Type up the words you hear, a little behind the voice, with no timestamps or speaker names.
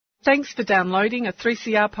Thanks for downloading a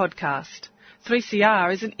 3CR podcast.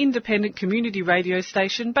 3CR is an independent community radio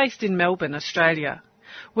station based in Melbourne, Australia.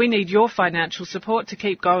 We need your financial support to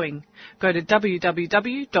keep going. Go to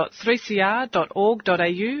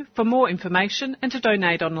www.3cr.org.au for more information and to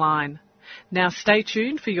donate online. Now stay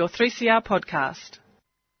tuned for your 3CR podcast.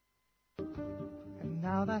 And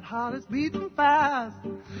now that heart is beating fast,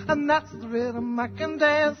 and that's the rhythm I can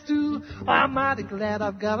dance to. I'm mighty glad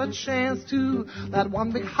I've got a chance to. That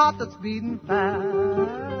one big heart that's beating fast.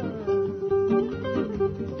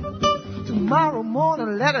 Tomorrow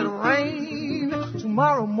morning let it rain.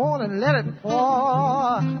 Tomorrow morning let it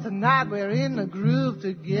pour. Tonight we're in the groove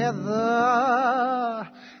together.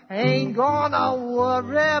 Ain't gonna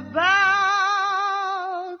worry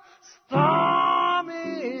about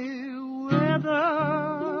stormy weather.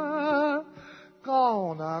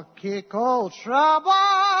 Gonna kick old trouble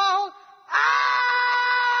out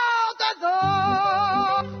the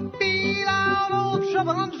door. Beat out old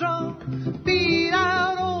trouble and drum. Beat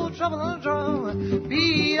out old trouble and drum.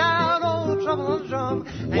 Beat out old trouble and drum.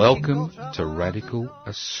 Welcome to Radical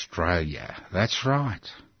Australia. That's right.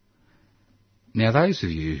 Now, those of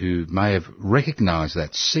you who may have recognised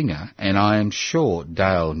that singer, and I am sure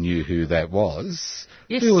Dale knew who that was.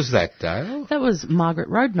 Yes. Who was that, Dale? That was Margaret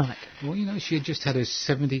Roadnight. Well, you know, she had just had her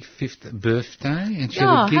 75th birthday, and she had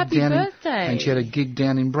a gig happy birthday. and she had a gig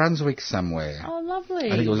down in Brunswick somewhere. Oh, lovely.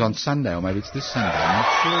 I think it was on Sunday, or maybe it's this Sunday. I'm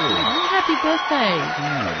not sure. Oh, happy birthday.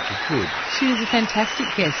 Yeah, which is good. She was a fantastic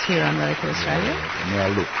guest here on Radical Australia. Yeah. Now,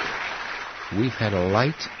 look, we've had a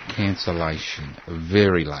late cancellation,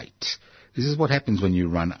 very late. This is what happens when you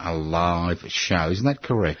run a live show, isn't that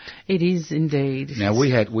correct? It is indeed. Now, we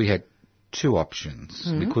had two options.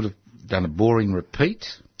 Mm-hmm. We could have done a boring repeat.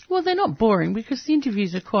 Well, they're not boring because the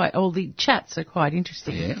interviews are the chats are quite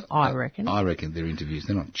interesting, I reckon. I reckon they're interviews.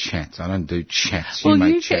 They're not chats. I don't do chats. Well,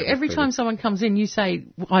 every time someone comes in, you say,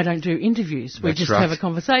 I don't do interviews. We just have a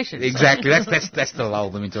conversation. Exactly. That's to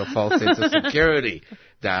lull them into a false sense of security.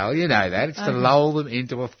 Dale, you know that. It's to lull them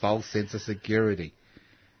into a false sense of security.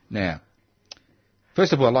 Now,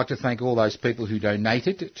 first of all, I'd like to thank all those people who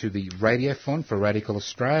donated to the Radiothon for Radical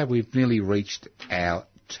Australia. We've nearly reached our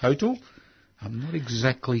total. I'm not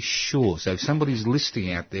exactly sure. So if somebody's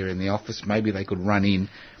listening out there in the office, maybe they could run in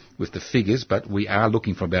with the figures, but we are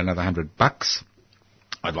looking for about another $100.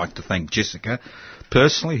 I'd like to thank Jessica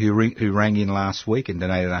personally, who rang in last week and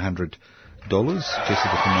donated $100. Jessica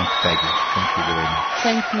from Montague. Thank you very much.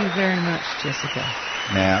 Thank you very much, Jessica.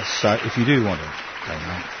 Now, so if you do want to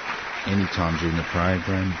donate any time during the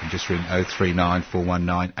program, you can just ring 039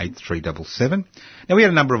 419 8377. Now, we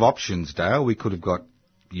had a number of options, Dale. We could have got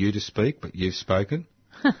you to speak, but you've spoken.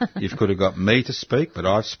 You could have got me to speak, but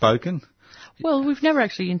I've spoken. Well, we've never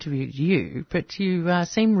actually interviewed you, but you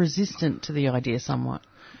seem resistant to the idea somewhat.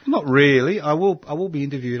 Not really. I will be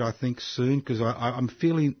interviewed, I think, soon, because I'm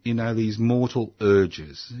feeling, these mortal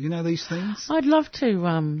urges. You know these things? I'd love to,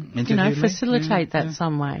 facilitate that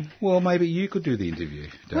some way. Well, maybe you could do the interview,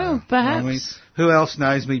 Dale. Well, perhaps. I mean, who else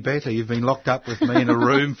knows me better? You've been locked up with me in a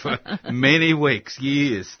room for many weeks,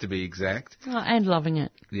 years to be exact. Oh, and loving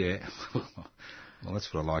it. Yeah. Well,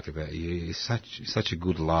 that's what I like about you. You're such a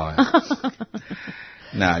good liar.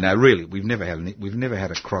 No, really, we've never had a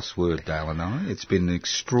crossword, Dale and I. It's been an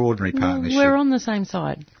extraordinary partnership. We're on the same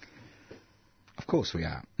side. Of course we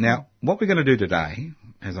are. Now, what we're going to do today,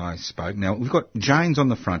 as I spoke, now we've got Jane's on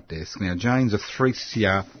the front desk. Now, Jane's a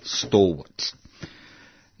 3CR stalwart.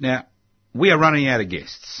 Now, we are running out of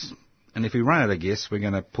guests, and if we run out of guests, we're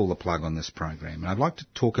going to pull the plug on this program. And I'd like to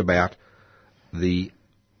talk about the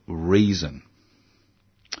reason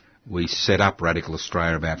we set up Radical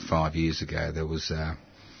Australia about 5 years ago. There was,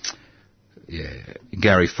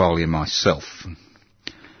 Gary Foley and myself.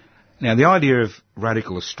 Now, the idea of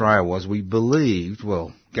Radical Australia was we believed,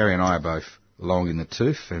 well, Gary and I are both long in the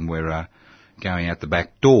tooth, and we're going out the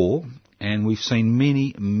back door, and we've seen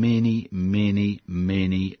many, many, many,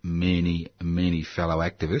 many, many, many fellow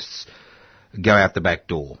activists go out the back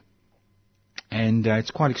door. And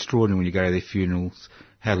it's quite extraordinary when you go to their funerals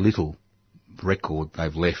how little record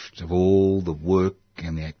they've left of all the work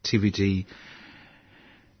and the activity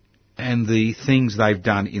and the things they've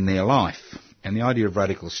done in their life. And the idea of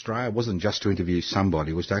Radical Australia wasn't just to interview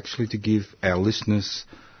somebody, it was actually to give our listeners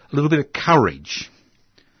a little bit of courage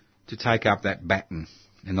to take up that baton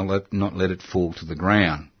and not let it fall to the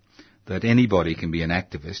ground. That anybody can be an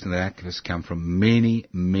activist, and that activists come from many,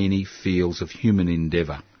 many fields of human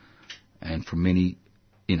endeavour and from many,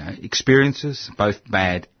 experiences, both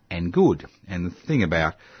bad and good. And the thing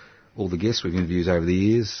about all the guests we've interviewed over the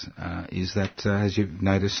years is that, as you've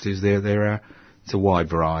noticed, it's a wide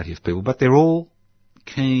variety of people, but they're all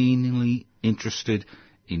keenly interested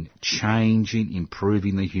in changing,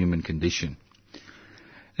 improving the human condition.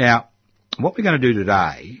 Now, what we're going to do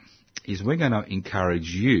today is we're going to encourage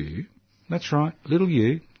you, that's right, little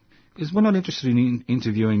you, because we're not interested in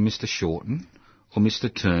interviewing Mr. Shorten or Mr.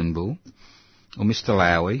 Turnbull or Mr.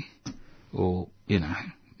 Lowy or,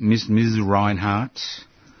 Ms. Reinhardt,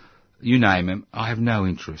 you name him. I have no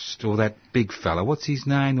interest. Or that big fella, what's his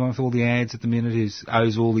name, the one with all the ads at the minute who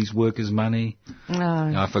owes all these workers money?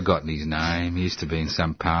 No. I've forgotten his name. He used to be in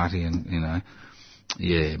some party and,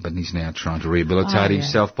 yeah, but he's now trying to rehabilitate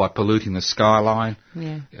himself by polluting the skyline.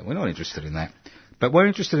 Yeah. We're not interested in that. But we're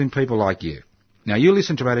interested in people like you. Now, you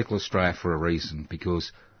listen to Radical Australia for a reason,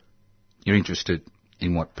 because you're interested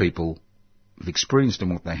in what people have experienced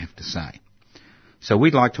and what they have to say. So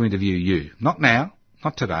we'd like to interview you. Not now,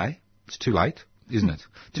 not today. It's too late, isn't it?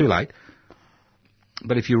 Too late.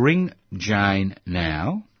 But if you ring Jane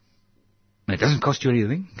now, and it doesn't cost you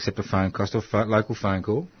anything except a phone cost or local phone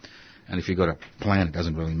call, and if you've got a plan, it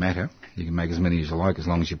doesn't really matter. You can make as many as you like as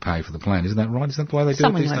long as you pay for the plan. Isn't that right? Isn't that the way they do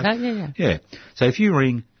Something it these like days? that, yeah. Yeah. So if you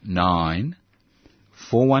ring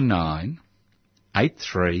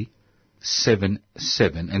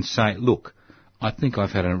 9-419-8377 and say, look, I think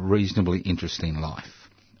I've had a reasonably interesting life.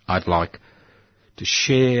 I'd like to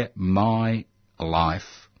share my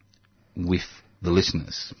life with the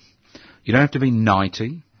listeners. You don't have to be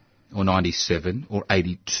 90 or 97 or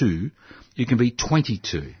 82. You can be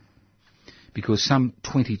 22. Because some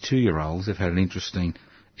 22-year-olds have had an interesting,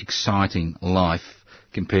 exciting life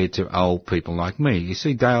compared to old people like me. You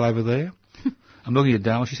see Dale over there? I'm looking at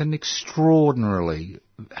Dale. She's had an extraordinarily,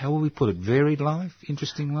 how will we put it, varied life?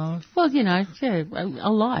 Interesting life? Well,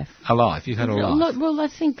 a life. A life. You've had a life. Well, I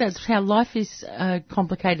think that's how life is a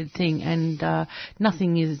complicated thing, and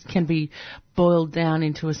nothing can be boiled down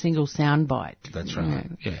into a single soundbite. That's right.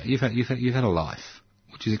 Yeah, you've had a life,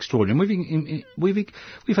 which is extraordinary. We've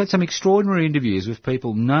had some extraordinary interviews with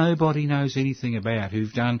people nobody knows anything about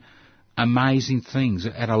who've done amazing things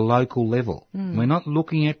at a local level. We're not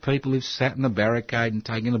looking at people who've sat in the barricade and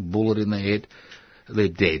taken a bullet in the head. They're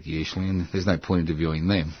dead usually, and there's no point interviewing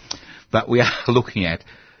them. But we are looking at,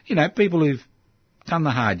 people who've done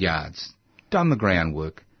the hard yards, done the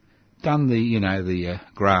groundwork, done the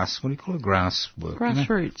grass, what do you call it, grass work?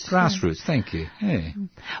 Grassroots. Grassroots, thank you, yeah.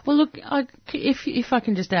 Well, look, if I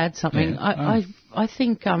can just add something, Yeah. I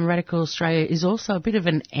think Radical Australia is also a bit of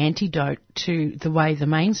an antidote to the way the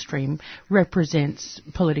mainstream represents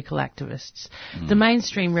political activists. The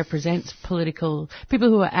mainstream represents people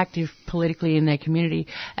who are active politically in their community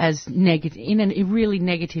as in a really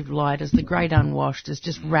negative light, as the great unwashed, as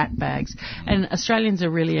just rat bags. And Australians are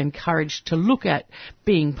really encouraged to look at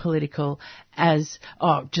being political as,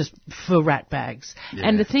 just for rat bags. Yeah.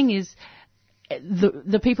 And the thing is,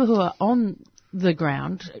 the people who are on the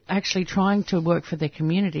ground actually trying to work for their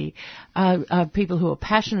community are people who are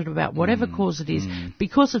passionate about whatever cause it is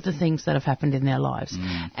because of the things that have happened in their lives.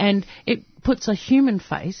 And it puts a human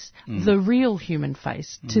face, the real human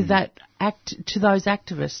face, to those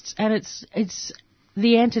activists. And it's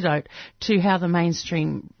the antidote to how the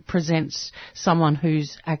mainstream presents someone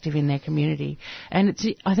who's active in their community. And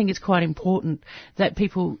I think it's quite important that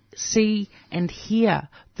people see and hear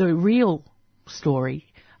the real story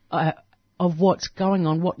of what's going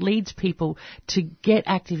on, what leads people to get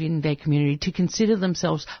active in their community, to consider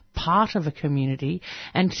themselves part of a community,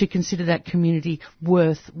 and to consider that community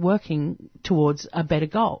worth working towards a better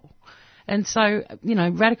goal. And so,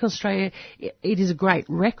 Radical Australia, it is a great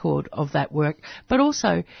record of that work, but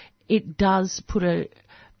also it does put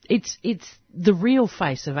it's the real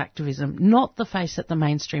face of activism, not the face that the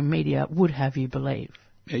mainstream media would have you believe.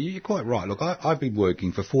 Yeah, you're quite right. Look, I've been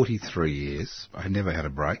working for 43 years. I've never had a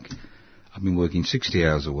break. I've been working 60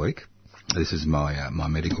 hours a week. This is my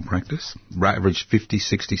medical practice. Average 50,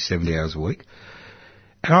 60, 70 hours a week.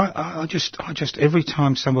 And I just every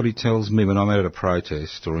time somebody tells me when I'm out at a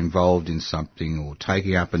protest or involved in something or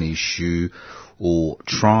taking up an issue or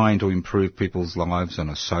trying to improve people's lives on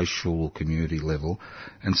a social or community level,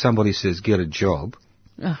 and somebody says, get a job,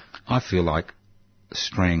 I feel like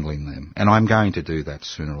strangling them. And I'm going to do that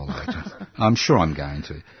sooner or later. I'm sure I'm going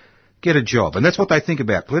to. Get a job. And that's what they think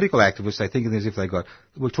about. Political activists, they think of it as if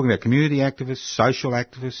we're talking about community activists, social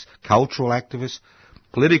activists, cultural activists,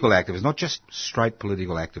 political activists, not just straight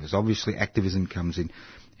political activists. Obviously, activism comes in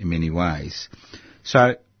many ways.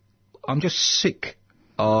 So I'm just sick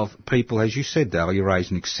of people, as you said, Dale, you raised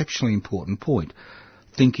an exceptionally important point,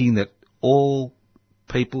 thinking that all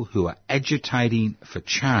people who are agitating for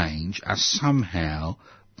change are somehow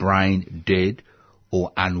brain dead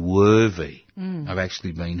or unworthy of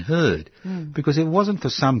actually being heard. Because it wasn't for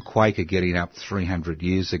some Quaker getting up 300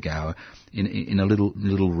 years ago in a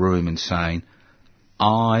little room and saying,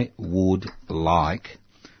 I would like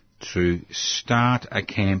to start a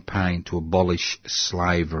campaign to abolish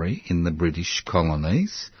slavery in the British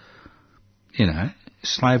colonies. You know,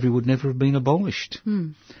 slavery would never have been abolished.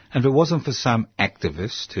 And if it wasn't for some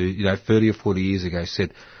activist who, 30 or 40 years ago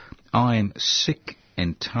said, I am sick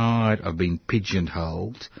and tired of being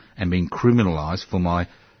pigeonholed and being criminalised for my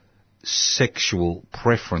sexual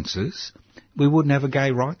preferences, we wouldn't have a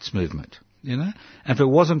gay rights movement, And if it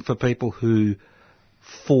wasn't for people who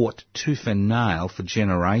fought tooth and nail for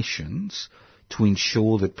generations to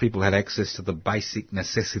ensure that people had access to the basic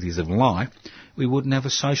necessities of life, we wouldn't have a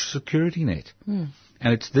social security net. And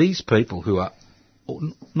it's these people who are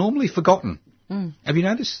normally forgotten. Have you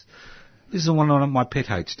noticed? This is one of my pet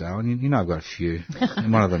hates, Darwin. I've got a few.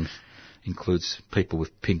 And one of them includes people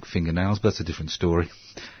with pink fingernails, but that's a different story.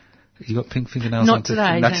 You got pink fingernails? Not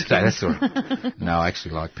today. Not today, that's all right. No, I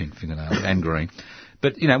actually like pink fingernails and green.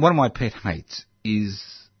 But, one of my pet hates is,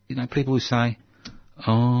 people who say,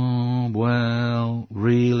 oh, well,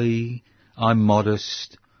 really, I'm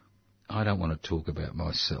modest. I don't want to talk about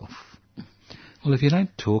myself. Well, if you don't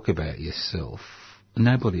talk about yourself,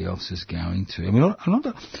 nobody else is going to.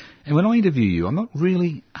 And when I interview you, I'm not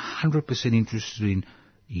really 100% interested in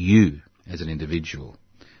you as an individual.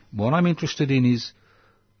 What I'm interested in is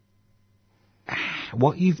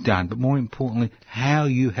what you've done, but more importantly, how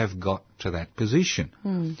you have got to that position.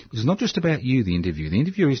 It's not just about you, the interview. The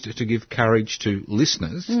interview is to give courage to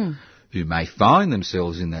listeners who may find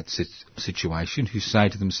themselves in that situation, who say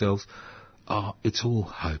to themselves, oh, it's all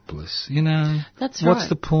hopeless, That's right. What's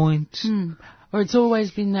the point? Or it's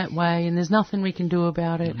always been that way, and there's nothing we can do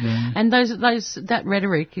about it. And that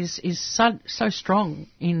rhetoric is so strong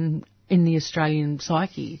in the Australian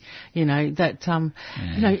psyche,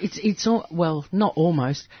 it's all, well, not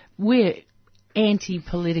almost. We're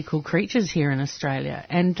anti-political creatures here in Australia,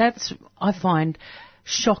 and that's, I find,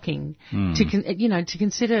 shocking to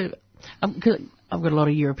consider. I've got a lot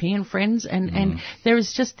of European friends, and there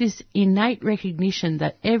is just this innate recognition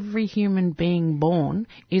that every human being born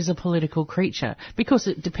is a political creature, because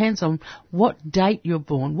it depends on what date you're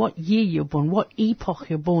born, what year you're born, what epoch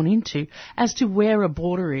you're born into, as to where a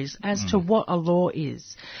border is, as to what a law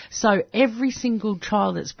is. So every single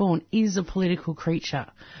child that's born is a political creature,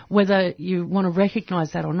 whether you want to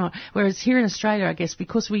recognise that or not. Whereas here in Australia, I guess,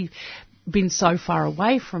 because we've been so far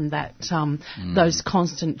away from that, those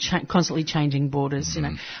constantly changing borders,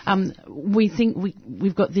 we think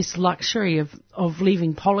we've got this luxury of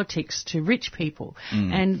leaving politics to rich people,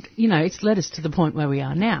 and it's led us to the point where we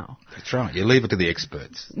are now. That's right. You leave it to the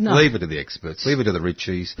experts. No. Leave it to the experts. Leave it to the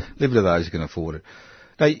richies. Leave it to those who can afford it.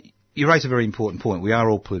 Now, you raise a very important point. We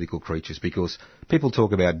are all political creatures, because people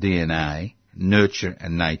talk about DNA, nurture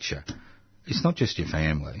and nature. It's not just your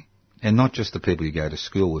family. And not just the people you go to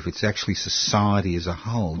school with, it's actually society as a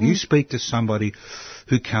whole. You speak to somebody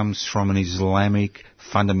who comes from an Islamic,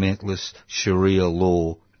 fundamentalist, Sharia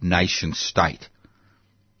law nation state.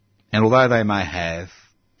 And although they may have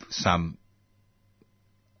some,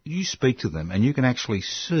 you speak to them and you can actually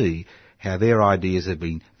see how their ideas have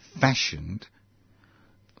been fashioned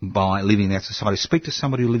by living in that society. Speak to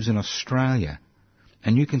somebody who lives in Australia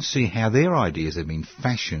and you can see how their ideas have been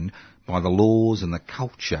fashioned by the laws and the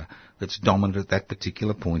culture that's dominant at that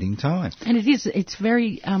particular point in time. And it's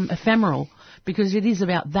very ephemeral, because it is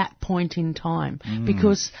about that point in time,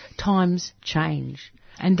 because times change.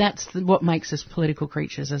 And that's what makes us political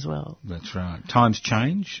creatures as well. That's right. Times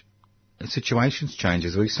change, situations change,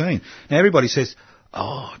 as we've seen. Now everybody says,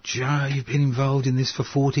 oh, Joe, you've been involved in this for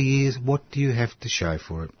 40 years. What do you have to show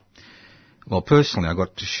for it? Well, personally, I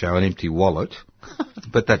got to show an empty wallet,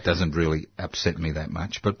 but that doesn't really upset me that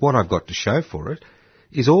much. But what I've got to show for it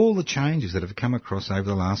is all the changes that have come across over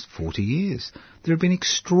the last 40 years. There have been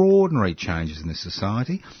extraordinary changes in this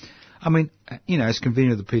society. I mean, as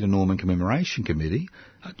convener of the Peter Norman Commemoration Committee,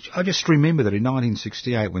 I just remember that in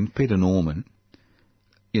 1968, when Peter Norman,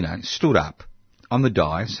 stood up on the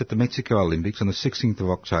dais at the Mexico Olympics on the 16th of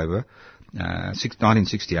October,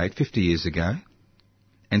 1968, 50 years ago,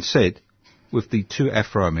 and said, with the two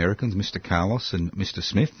Afro-Americans, Mr. Carlos and Mr.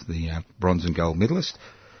 Smith, the bronze and gold medalist,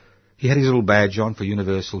 he had his little badge on for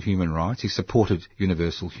universal human rights. He supported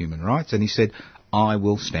universal human rights, and he said, I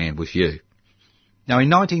will stand with you. Now, in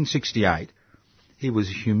 1968, he was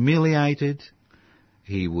humiliated,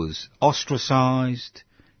 he was ostracised,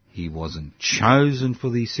 he wasn't chosen for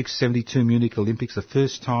the 672 Munich Olympics, the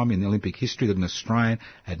first time in the Olympic history that an Australian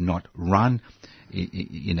had not run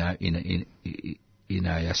in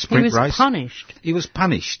a sprint race. He was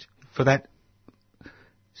punished for that.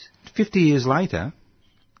 50 years later,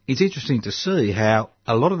 it's interesting to see how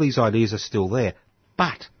a lot of these ideas are still there.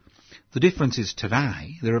 But the difference is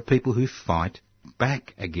today there are people who fight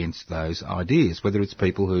back against those ideas, whether it's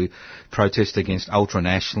people who protest against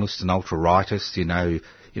ultra-nationalists and ultra-rightists,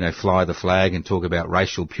 fly the flag and talk about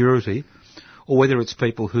racial purity, or whether it's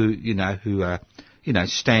people who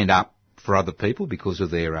stand up for other people because of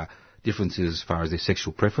their differences as far as their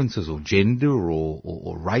sexual preferences or gender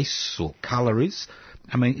or race or colour is.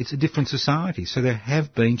 I mean, it's a different society, so there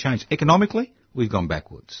have been changes. Economically, we've gone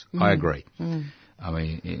backwards. I agree. I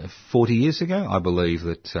mean, 40 years ago, I believe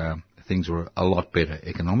that things were a lot better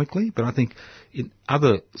economically, but I think in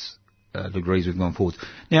other degrees we've gone forwards.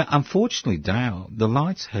 Now, unfortunately, Dale, the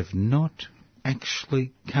lights have not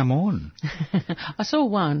actually come on. I saw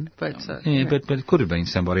one, but... but it could have been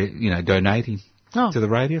somebody, donating to the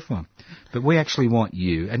radio phone. But we actually want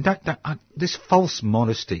you, and this false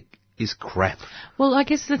modesty is crap. Well, I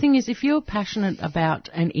guess the thing is, if you're passionate about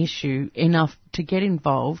an issue enough to get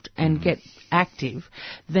involved and get active,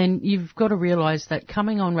 then you've got to realise that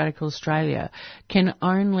coming on Radical Australia can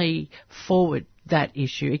only forward that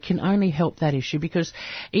issue. It can only help that issue, because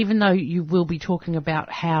even though you will be talking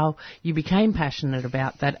about how you became passionate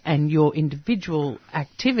about that and your individual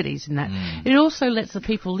activities in that, it also lets the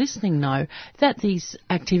people listening know that these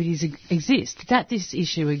activities exist, that this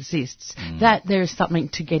issue exists, that there is something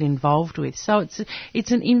to get involved with. So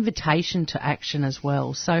it's an invitation to action as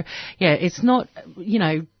well. So, yeah, it's not,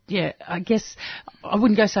 I guess I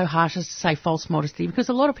wouldn't go so harsh as to say false modesty, because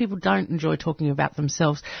a lot of people don't enjoy talking about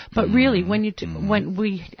themselves. But really, when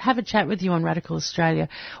we have a chat with you on Radical Australia,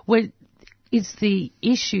 it's the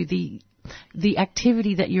issue, the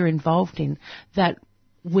activity that you're involved in that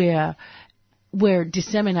we're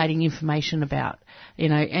disseminating information about,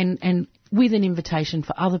 and with an invitation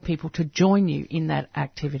for other people to join you in that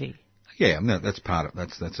activity. Yeah, no, that's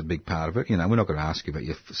a big part of it. We're not going to ask you about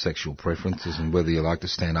your sexual preferences and whether you like to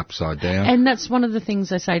stand upside down. And that's one of the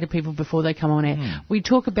things I say to people before they come on air. We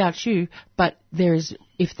talk about you, but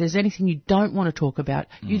if there's anything you don't want to talk about,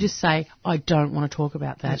 you just say, I don't want to talk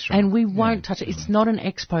about that. That's right. And we won't touch it. It's not an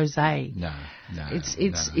expose. No.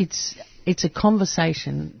 It's a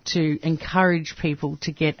conversation to encourage people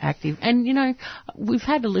to get active. And, we've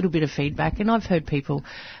had a little bit of feedback, and I've heard people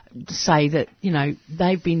say that,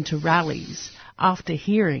 they've been to rallies after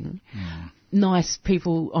hearing nice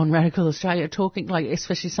people on Radical Australia talking, like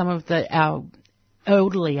especially some of our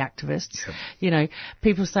elderly activists.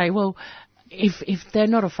 People say, well, if they're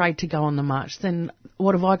not afraid to go on the march, then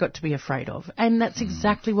what have I got to be afraid of? And that's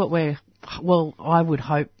exactly what I would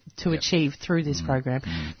hope to achieve through this program,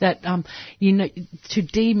 that to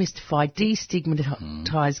demystify,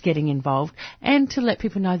 destigmatise getting involved, and to let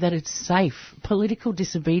people know that it's safe. Political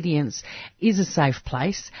disobedience is a safe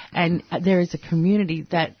place, and there is a community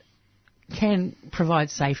that can provide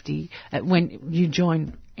safety when you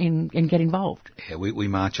join in and get involved. Yeah, we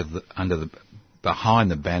march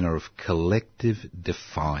behind the banner of collective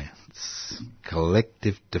defiance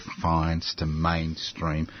to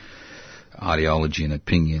mainstream ideology and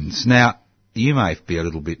opinions. Now, you may be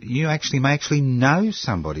you may actually know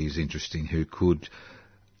somebody who's interesting who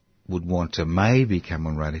would want to maybe come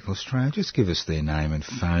on Radical Australia. Just give us their name and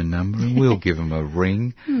phone number and we'll give them a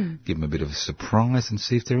ring, give them a bit of a surprise and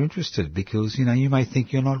see if they're interested, because, you may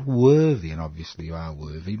think you're not worthy, and obviously you are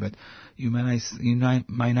worthy, but you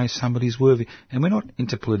may know somebody's worthy. And we're not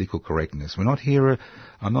into political correctness. I'm not here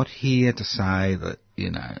to say that,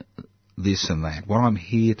 this and that.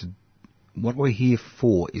 What we're here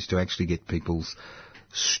for is to actually get people's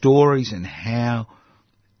stories and how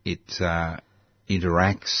it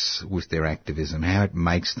interacts with their activism, how it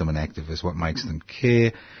makes them an activist, what makes them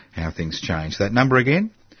care, how things change. That number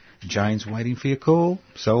again, Jane's waiting for your call,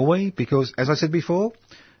 so are we, because, as I said before,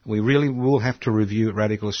 we really will have to review at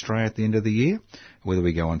Radical Australia at the end of the year. Whether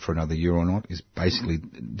we go on for another year or not is basically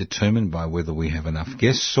determined by whether we have enough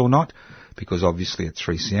guests or not, because obviously at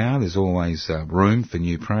 3CR there's always room for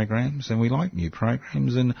new programs, and we like new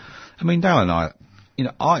programs. And, I mean, Dale and I,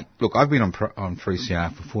 I've been on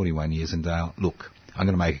 3CR for 41 years, and Dale, look, I'm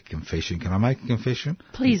going to make a confession. Can I make a confession?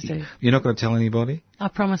 Please do. You're not going to tell anybody? I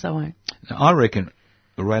promise I won't. Now, I reckon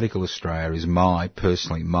Radical Australia is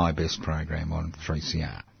personally my best program on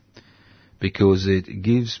 3CR, because it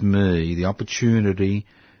gives me the opportunity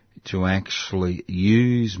to actually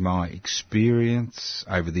use my experience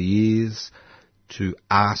over the years to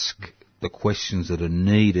ask the questions that are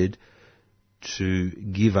needed to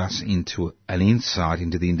give us into an insight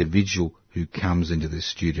into the individual who comes into the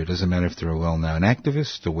studio. It doesn't matter if they're a well-known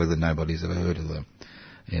activist or whether nobody's ever heard of them.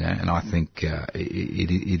 And I think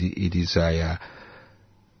it is a...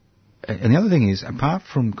 and the other thing is, apart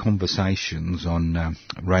from conversations on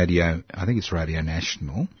radio, I think it's Radio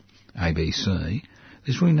National, ABC,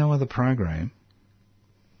 there's really no other program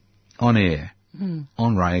on air,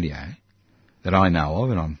 on radio, that I know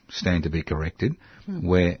of, and I stand to be corrected,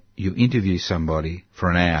 where you interview somebody for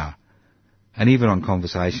an hour. And even on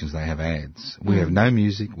Conversations, they have ads. We have no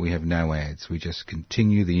music, we have no ads. We just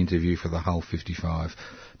continue the interview for the whole 55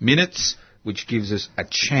 minutes, which gives us a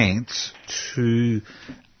chance to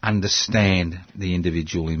understand the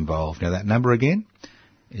individual involved. Now, that number again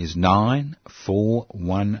is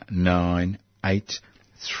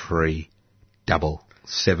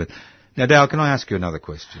 94198377. Now, Dale, can I ask you another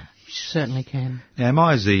question? You certainly can. Now, am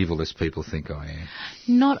I as evil as people think I am?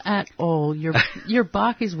 Not at all. Your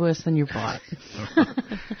bark is worse than your bite. Well,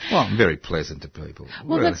 I'm very pleasant to people.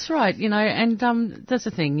 Well, really. That's right, and that's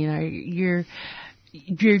the thing,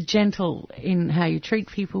 you're gentle in how you treat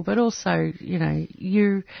people, but also,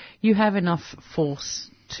 you have enough force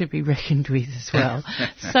to be reckoned with as well.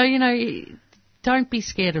 So, don't be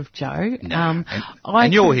scared of Joe. No.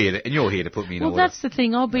 And you're here to put me in order. Well, that's the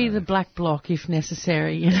thing. I'll be the black bloc if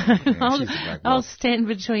necessary. Yeah, I'll stand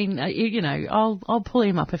between. I'll pull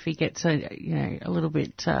him up if he gets a little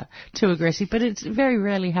bit too aggressive. But it very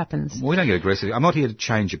rarely happens. Well, we don't get aggressive. I'm not here to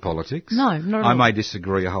change your politics. No, not at all. I may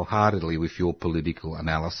disagree wholeheartedly with your political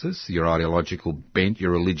analysis, your ideological bent,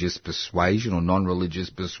 your religious persuasion or non-religious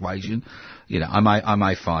persuasion. I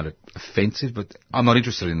may find it offensive, but I'm not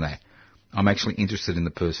interested in that. I'm actually interested in the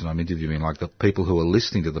person I'm interviewing. Like the people who are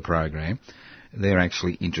listening to the program, they're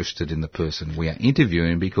actually interested in the person we are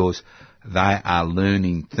interviewing because they are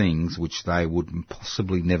learning things which they would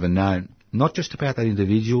possibly never know, not just about that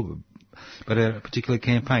individual, but a particular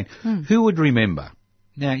campaign. Who would remember?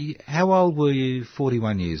 Now, how old were you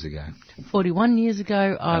 41 years ago? 41 years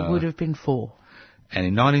ago, I would have been 4. And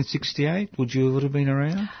in 1968, would you have been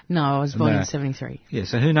around? No, I was born in 73. Yeah,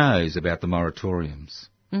 so who knows about the moratoriums?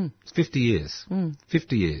 It's 50 years.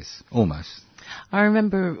 50 years, almost. I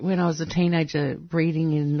remember when I was a teenager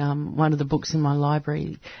reading in one of the books in my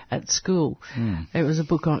library at school. It was a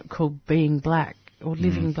book called Being Black or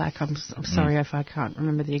Living Black. I'm sorry if I can't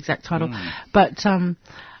remember the exact title. But I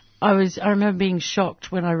remember being shocked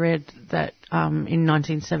when I read that in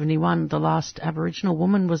 1971 the last Aboriginal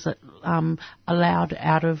woman was allowed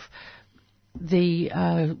out of the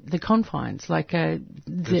confines, That's right.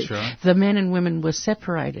 The men and women were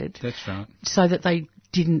separated. That's right. So that they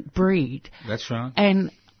didn't breed. That's right.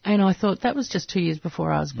 And I thought that was just 2 years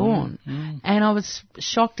before I was born. And I was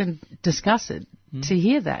shocked and disgusted to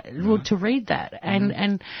hear that, or to read that.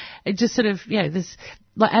 And it just sort of, this,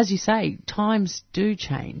 like as you say, times do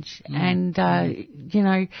change. And,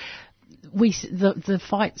 the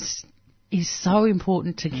fights is so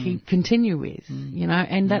important to continue with,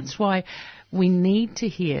 and that's why we need to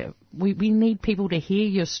hear, we need people to hear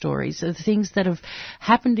your stories of the things that have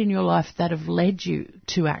happened in your life that have led you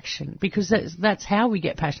to action, because that's how we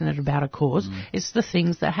get passionate about a cause. It's the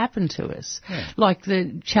things that happen to us. Like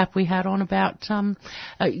the chap we had on about,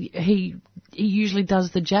 he usually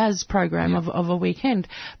does the jazz program of a weekend,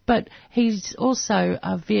 but he's also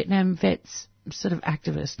a Vietnam vet's sort of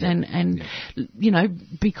activist, and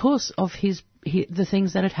because of the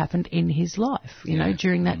things that had happened in his life,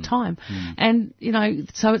 during that time. And,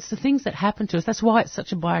 so it's the things that happen to us. That's why it's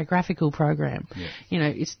such a biographical program.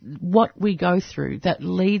 It's what we go through that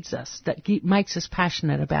leads us, that makes us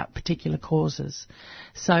passionate about particular causes.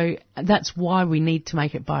 So that's why we need to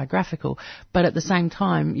make it biographical. But at the same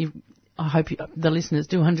time, I hope the listeners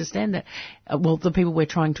do understand that, the people we're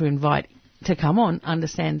trying to invite to come on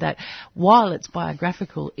understand that while it's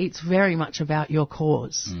biographical, it's very much about your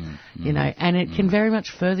cause, and it can very much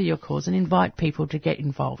further your cause and invite people to get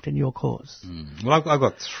involved in your cause. Well, I've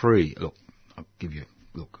got 3.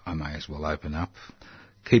 Look, I may as well open up.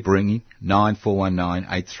 Keep ringing,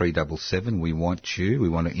 94198377. We want you. We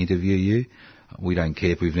want to interview you. We don't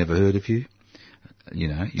care if we've never heard of you.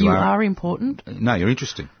 You are important. No, you're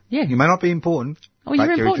interesting. Yeah. You may not be important. Well,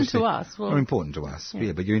 you're important to us. You're important to us,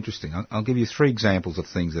 but you're interesting. I'll give you 3 examples of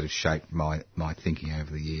things that have shaped my thinking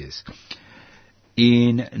over the years.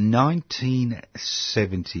 In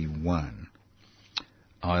 1971,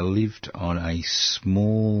 I lived on a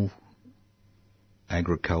small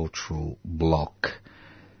agricultural block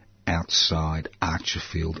outside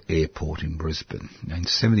Archerfield Airport in Brisbane. Now, in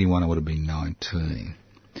 71, I would have been 19.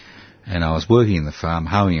 And I was working in the farm,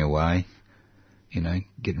 hoeing away,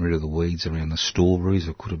 getting rid of the weeds around the strawberries,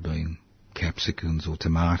 or could have been capsicums or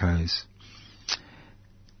tomatoes.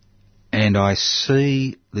 And I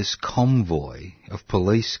see this convoy of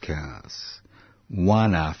police cars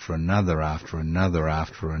one after another,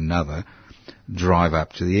 drive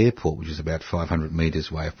up to the airport, which is about 500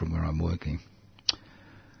 metres away from where I'm working.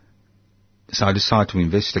 So I decided to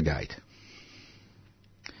investigate.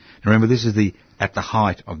 Remember, this is at the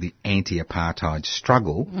height of the anti-apartheid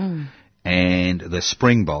struggle, and the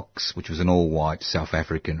Springboks, which was an all-white South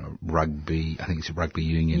African rugby, I think it's a rugby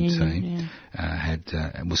union team,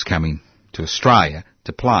 was coming to Australia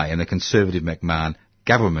to play, and the Conservative McMahon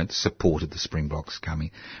government supported the Springboks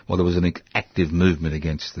coming. Well, there was an active movement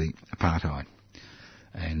against the apartheid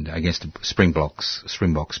and against the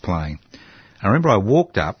Springboks playing. I remember I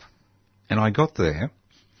walked up, and I got there,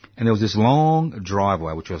 and there was this long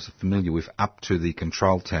driveway, which I was familiar with, up to the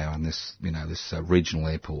control tower in this regional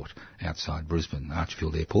airport outside Brisbane,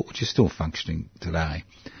 Archfield Airport, which is still functioning today.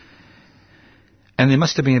 And there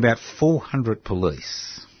must have been about 400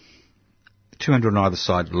 police, 200 on either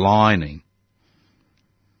side, lining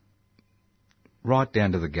right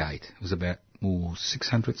down to the gate. It was about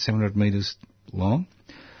 600, 700 metres long.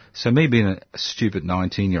 So me being a stupid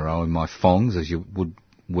 19-year-old in my thongs, as you would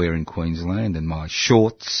wear in Queensland, and my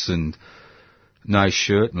shorts and no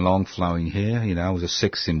shirt and long flowing hair, I was a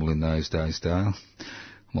sex symbol in those days, Dale.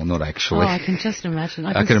 Well, not actually. Oh, I can just imagine.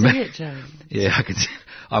 I can see it, Joe. Yeah, I can see.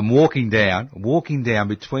 I'm walking down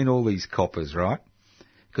between all these coppers, right?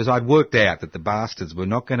 Because I'd worked out that the bastards were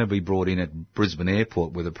not going to be brought in at Brisbane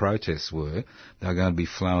Airport where the protests were. They were going to be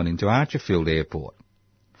flown into Archerfield Airport.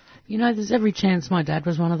 There's every chance my dad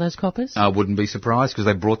was one of those coppers. I wouldn't be surprised, because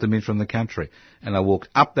they brought them in from the country. And I walked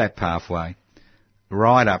up that pathway,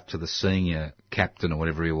 right up to the senior captain or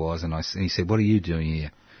whatever he was, and he said, "What are you doing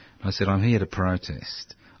here?" And I said, "I'm here to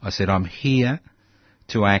protest." I said, "I'm here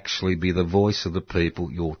to actually be the voice of the people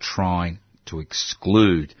you're trying to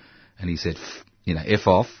exclude." And he said, "F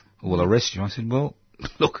off, or we'll arrest you." I said, "Well,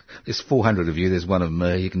 look, there's 400 of you, there's one of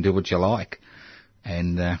me, you can do what you like."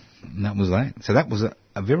 And that was that. So that was a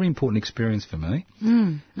very important experience for me.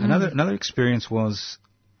 Another experience was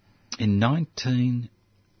in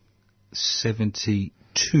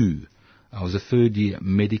 1972. I was a third-year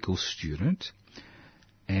medical student,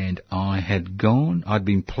 and I'd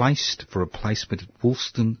been placed for a placement at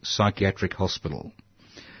Woolston Psychiatric Hospital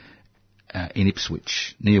in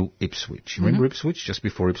Ipswich, near Ipswich. You remember Ipswich? Just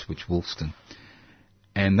before Ipswich, Woolston.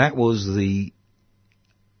 And that was the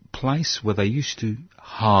place where they used to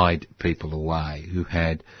hide people away who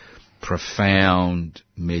had profound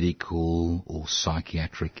medical or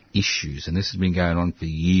psychiatric issues, and this has been going on for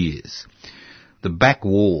years. The back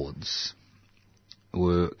wards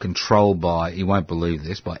were controlled by, you won't believe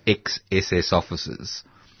this, by ex-SS officers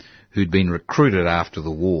who'd been recruited after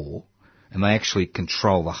the war, and they actually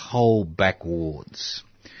control the whole back wards.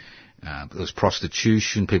 There was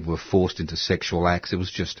prostitution, people were forced into sexual acts, it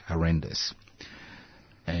was just horrendous.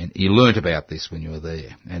 And you learnt about this when you were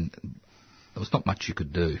there, and there was not much you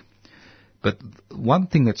could do. But one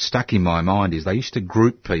thing that stuck in my mind is they used to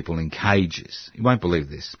group people in cages. You won't believe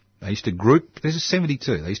this. They used to group, this is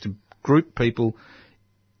 72, they used to group people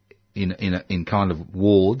in kind of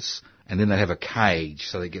wards, and then they'd have a cage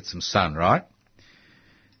so they get some sun, right?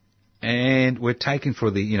 And we're taken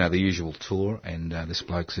for the usual tour, and this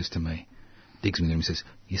bloke says to me, digs me there and says,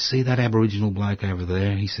 "You see that Aboriginal bloke over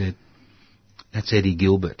there?" He said, "That's Eddie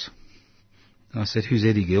Gilbert." And I said, "Who's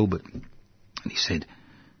Eddie Gilbert?" And he said,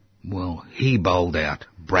 "Well, he bowled out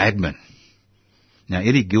Bradman." Now,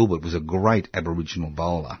 Eddie Gilbert was a great Aboriginal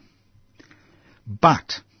bowler.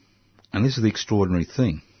 But, and this is the extraordinary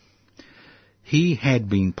thing, he had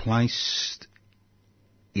been placed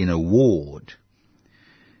in a ward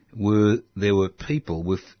where there were people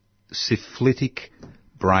with syphilitic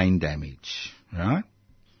brain damage, right?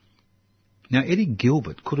 Now, Eddie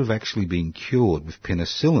Gilbert could have actually been cured with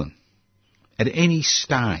penicillin at any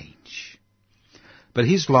stage, but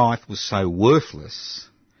his life was so worthless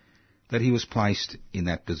that he was placed in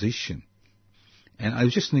that position. And it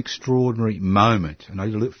was just an extraordinary moment, and I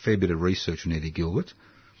did a fair bit of research on Eddie Gilbert,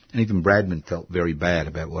 and even Bradman felt very bad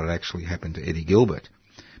about what had actually happened to Eddie Gilbert.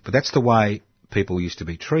 But that's the way people used to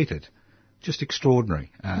be treated. Just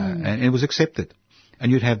extraordinary. And it was accepted.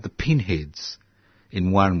 And you'd have the pinheads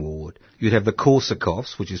in one ward. You'd have the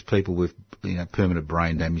Korsakoffs, which is people with permanent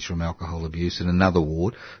brain damage from alcohol abuse, in another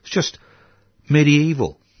ward. It's just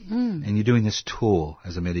medieval. And you're doing this tour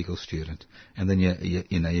as a medical you're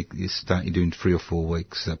doing 3 or 4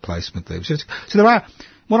 weeks placement there. So there are,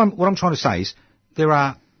 what I'm trying to say is,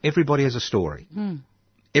 everybody has a story.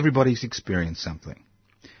 Everybody's experienced something.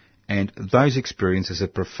 And those experiences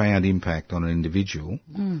have profound impact on an individual,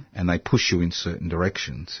 and they push you in certain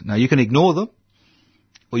directions. Now, you can ignore them,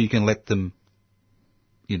 or you can let them,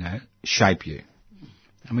 shape you.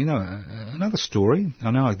 I mean, another story.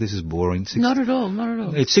 I know this is boring. Not at all, not at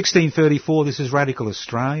all. It's 16:34. This is Radical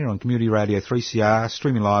Australia on Community Radio 3CR,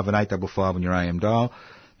 streaming live at 855 on your AM dial.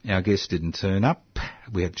 Our guest didn't turn up.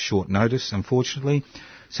 We had short notice, unfortunately.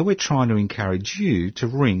 So we're trying to encourage you to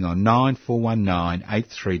ring on 9419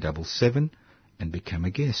 8377 and become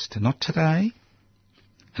a guest. Not today.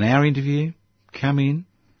 An hour interview. Come in.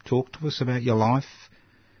 Talk to us about your life.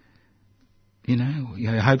 You know,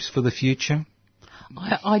 your hopes for the future.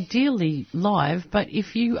 Ideally live, but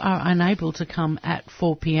if you are unable to come at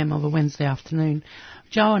 4 p.m. of a Wednesday afternoon,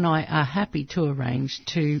 Joe and I are happy to arrange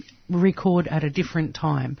to record at a different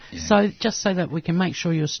time, just so that we can make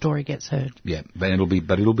sure your story gets heard. Yeah, but it'll be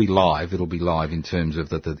live. It'll be live in terms of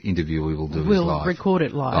that the interview we will do is live. We'll record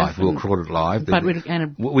it live. We'll record it live. But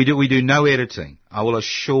we do no editing. I will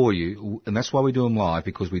assure you, and that's why we do them live,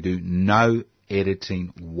 because we do no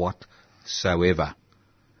editing whatsoever.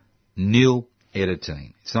 Nil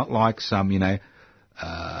editing. It's not like some,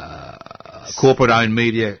 corporate-owned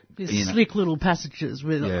media. Slick little passages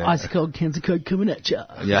with ice cold cans of Coke coming at you.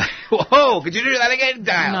 Yeah. Whoa, could you do that again,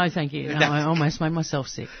 Dale? No, thank you. No, I almost made myself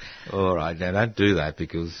sick. All right, now don't do that,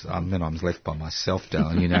 because then I'm left by myself, Dale,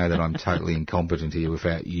 and you know that I'm totally incompetent here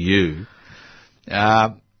without you.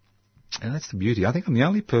 And that's the beauty. I think I'm the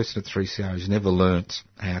only person at 3CR who's never learnt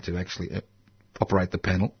how to actually operate the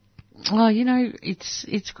panel. Oh,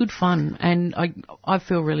 it's good fun, and I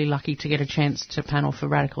feel really lucky to get a chance to panel for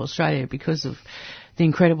Radical Australia because of the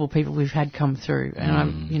incredible people we've had come through,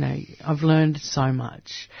 and I've learned so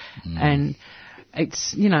much, and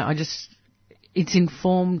it's it's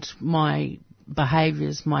informed my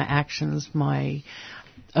behaviours, my actions, my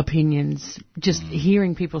opinions, just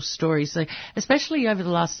hearing people's stories. So, especially over the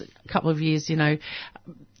last couple of years,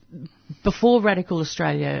 before Radical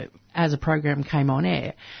Australia as a program came on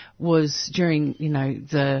air was during,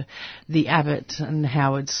 the Abbott and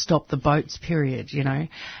Howard Stop the Boats period,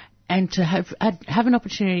 and to have an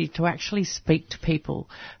opportunity to actually speak to people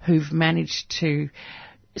who've managed to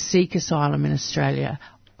seek asylum in Australia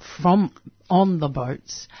on the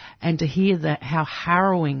boats, and to hear how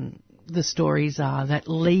harrowing the stories are that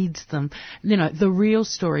leads them, the real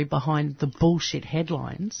story behind the bullshit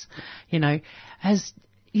headlines, it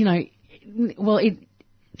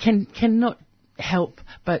cannot help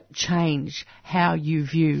but change how you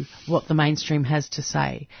view what the mainstream has to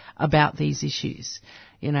say about these issues,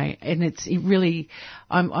 and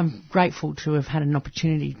I'm grateful to have had an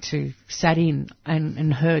opportunity to sat in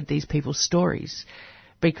and heard these people's stories,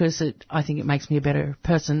 because I think it makes me a better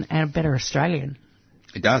person and a better Australian.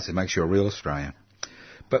 It does. It makes you a real Australian.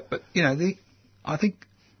 But I think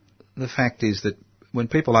the fact is that when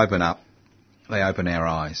people open up, they open our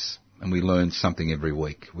eyes, and we learn something every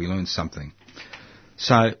week. We learn something.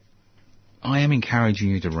 So I am encouraging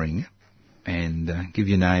you to ring and give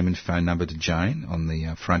your name and phone number to Jane on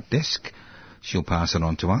the front desk. She'll pass it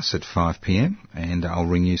on to us at 5 p.m, and I'll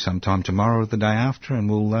ring you sometime tomorrow or the day after, and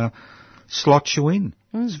we'll slot you in.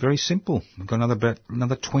 It's very simple. We've got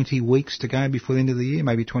another 20 weeks to go before the end of the year,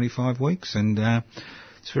 maybe 25 weeks, and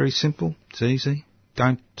it's very simple. It's easy.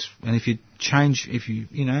 And if you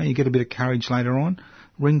get a bit of courage later on,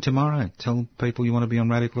 ring tomorrow. Tell people you want to be on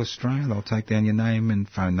Radical Australia. They'll take down your name and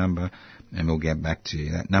phone number, and we'll get back to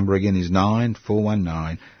you. That number again is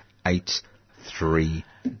 9419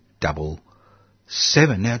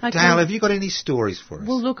 8377. Now, okay. Dale, have you got any stories for us?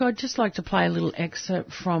 Well, look, I'd just like to play a little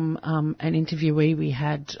excerpt from an interviewee we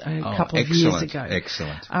had a couple of years ago.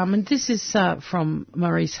 Excellent. And this is from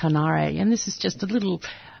Maurice Hanare, and this is just a little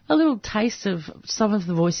taste of some of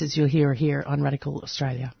the voices you'll hear here on Radical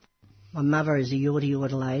Australia. My mother is a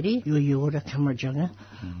Yorta lady, Yorta Kamarajunga.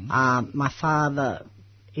 My father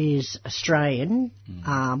is Australian,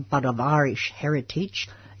 but of Irish heritage.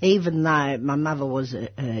 Even though my mother was a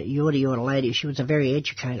Yorta lady, she was a very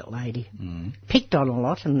educated lady. Picked on a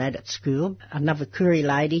lot and that at school. Another Koori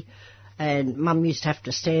lady, and Mum used to have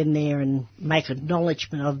to stand there and make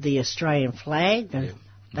acknowledgement of the Australian flag. And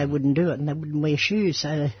they wouldn't do it, and they wouldn't wear shoes,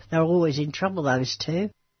 so they were always in trouble, those two.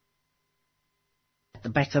 At the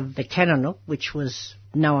back of the Kananook, which was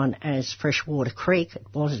known as Freshwater Creek, it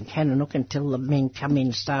wasn't Kananook until the men come in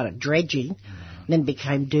and started dredging, then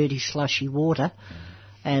became dirty, slushy water,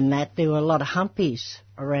 and that there were a lot of humpies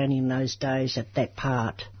around in those days at that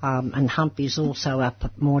part, and humpies also up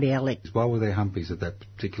at Mordialloc. Why were there humpies at that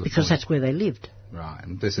particular Because point? That's where they lived. Right,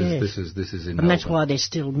 and this is in And Melbourne. that's why there's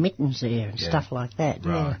still mittens there and stuff like that.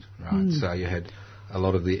 Right. So you had a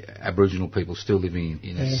lot of the Aboriginal people still living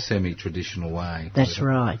in a semi-traditional way. That's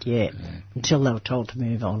right, until they were told to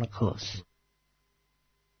move on, of course.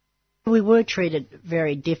 We were treated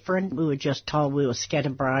very different. We were just told we were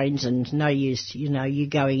scatterbrains and no use, you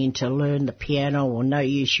going in to learn the piano, or no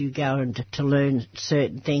use you going to learn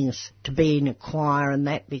certain things, to be in a choir and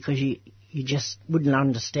that, because you just wouldn't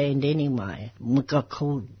understand anyway. We got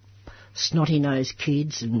called snotty-nosed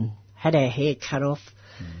kids and had our hair cut off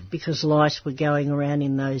because lice were going around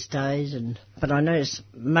in those days. But I noticed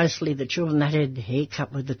mostly the children that had hair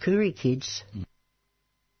cut were the Koori kids.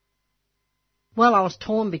 Well, I was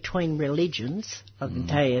torn between religions, I can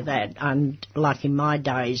tell you that. And like in my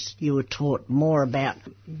days, you were taught more about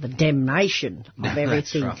the damnation of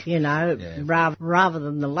everything, right. rather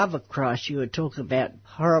than the love of Christ. You would talk about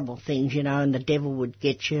horrible things, and the devil would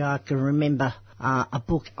get you. I can remember a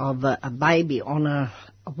book of a baby on a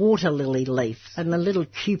water lily leaf, and the little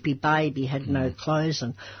cupie baby had no clothes,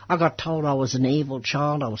 and I got told I was an evil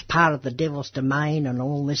child, I was part of the devil's domain and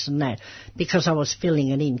all this and that, because I was filling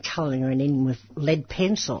it in, colouring it in with lead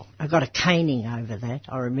pencil. I got a caning over that.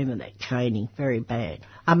 I remember that caning, very bad.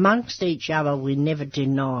 Amongst each other, we never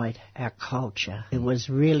denied our culture. It was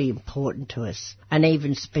really important to us. And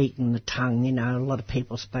even speaking the tongue, a lot of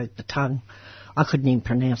people spoke the tongue. I couldn't even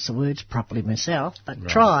pronounce the words properly myself, but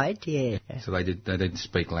tried, yeah. So they didn't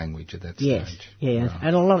speak language at that stage? Yes, yeah. Right.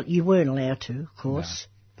 And a lot, you weren't allowed to, of course,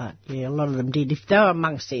 but yeah, a lot of them did. If they were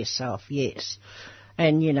amongst themselves, yes.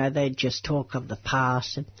 And, they'd just talk of the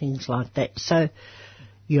past and things like that. So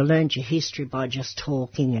you learned your history by just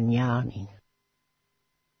talking and yarning.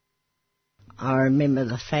 I remember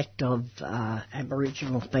the fact of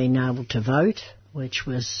Aboriginals being able to vote, which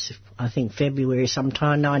was, I think, February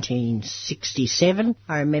sometime, 1967.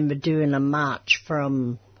 I remember doing a march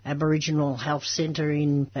from Aboriginal Health Centre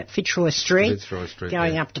at Fitzroy Street,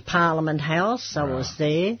 going up to Parliament House. I was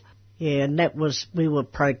there. Yeah, and we were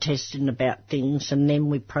protesting about things, and then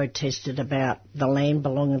we protested about the land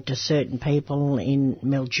belonging to certain people in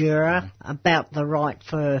Mildura, about the right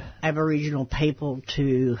for Aboriginal people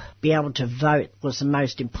to be able to vote was the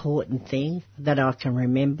most important thing that I can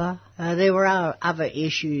remember. There were other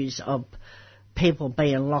issues of people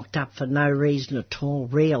being locked up for no reason at all,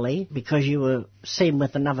 really, because you were seen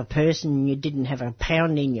with another person and you didn't have a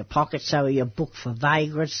pound in your pocket, so you're booked for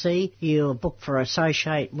vagrancy, you were booked for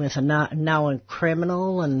associating with a known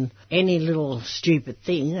criminal and any little stupid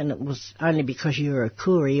thing, and it was only because you were a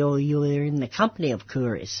Koori or you were in the company of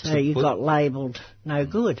Kooris, so you got labelled no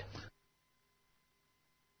good.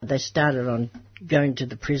 They started on going to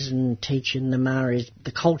the prison, teaching the Maoris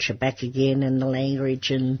the culture back again and the language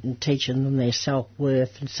and teaching them their self-worth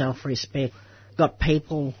and self-respect. Got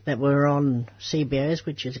people that were on CBOs,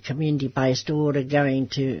 which is a community-based order, going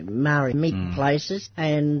to Maori meeting places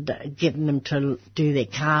and getting them to do their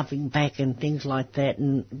carving back and things like that,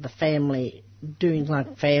 and the family doing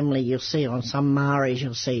like family. You'll see on some Maoris,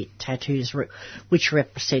 you'll see tattoos which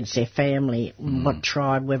represents their family, what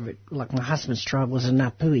tribe, whether like my husband's tribe was a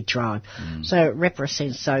Ngāpuhi tribe. So it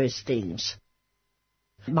represents those things.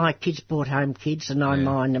 My kids brought home kids, and I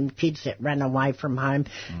mind them, kids that ran away from home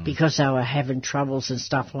because they were having troubles and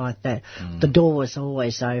stuff like that. The door was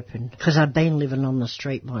always open, because I'd been living on the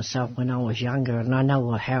street myself when I was younger, and I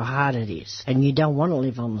know how hard it is. And you don't want to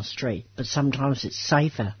live on the street, but sometimes it's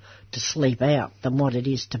safer to sleep out than what it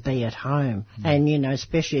is to be at home. And,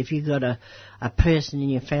 especially if you've got a person in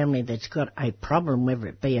your family that's got a problem, whether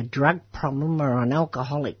it be a drug problem or an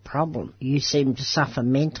alcoholic problem, you seem to suffer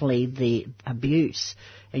mentally the abuse,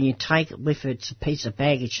 and you take it with you. It's a piece of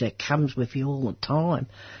baggage that comes with you all the time.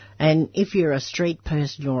 And if you're a street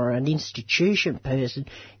person or an institution person,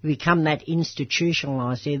 you become that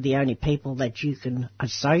institutionalised. They're the only people that you can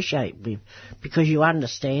associate with because you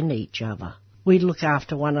understand each other. We look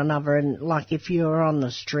after one another, and like if you were on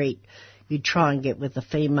the street, you'd try and get with the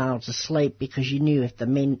females to sleep because you knew if the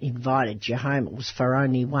men invited you home it was for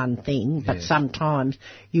only one thing, but sometimes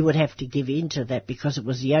you would have to give in to that because it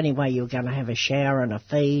was the only way you were going to have a shower and a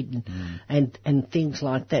feed and things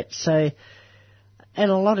like that. So,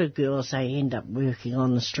 and a lot of girls, they end up working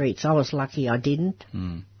on the streets. I was lucky I didn't.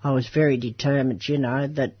 I was very determined,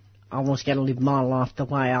 that I was going to live my life the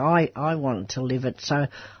way I wanted to live it. So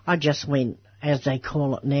I just went, as they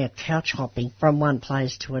call it now, couch hopping from one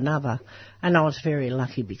place to another. And I was very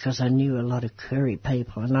lucky because I knew a lot of Koori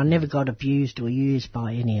people, and I never got abused or used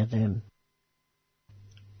by any of them.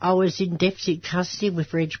 I was in deficit custody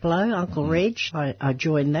with Reg Blow, Uncle Reg. I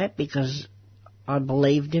joined that because I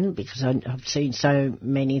believed in it, because I've seen so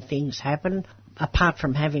many things happen. Apart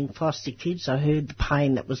from having foster kids, I heard the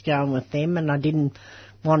pain that was going with them, and I didn't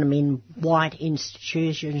want them in white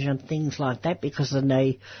institutions and things like that because then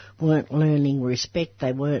they weren't learning respect,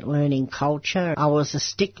 they weren't learning culture. I was a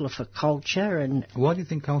stickler for culture. And why do you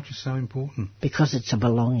think culture's so important? Because it's a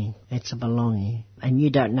belonging. It's a belonging. And you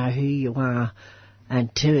don't know who you are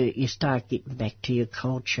until you start getting back to your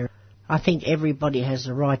culture. I think everybody has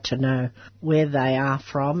the right to know where they are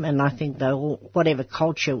from, and I think whatever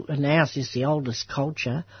culture, and ours is the oldest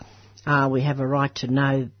culture, we have a right to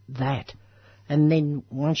know that. And then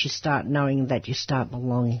once you start knowing that, you start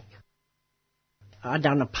belonging. I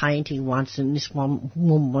done a painting once, and this one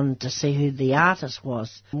woman wanted to see who the artist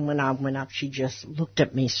was. And when I went up, she just looked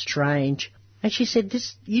at me strange. And she said,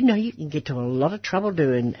 you can get to a lot of trouble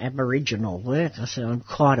doing Aboriginal work. I said, I'm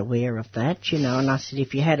quite aware of that, And I said,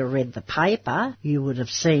 if you had read the paper, you would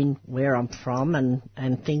have seen where I'm from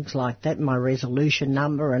and things like that, my resolution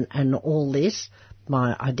number and all this,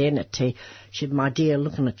 my identity. She said, my dear,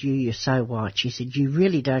 looking at you, you're so white. She said, you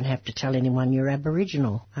really don't have to tell anyone you're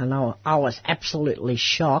Aboriginal. And I was absolutely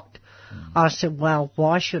shocked. I said, well,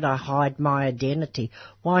 why should I hide my identity?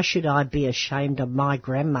 Why should I be ashamed of my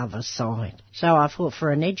grandmother's side? So I thought,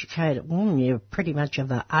 for an educated woman, you're pretty much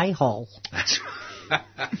of an a-hole.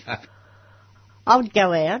 I would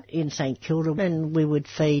go out in St Kilda and we would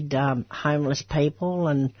feed homeless people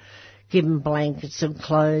and give them blankets and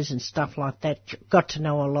clothes and stuff like that. Got to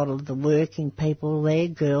know a lot of the working people there,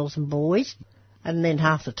 girls and boys. And then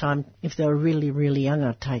half the time, if they were really, really young,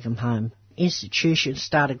 I'd take them home. Institutions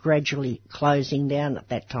started gradually closing down at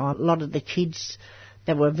that time. A lot of the kids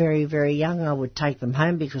that were very, very young, I would take them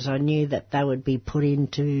home because I knew that they would be put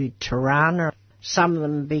into Turana. Some of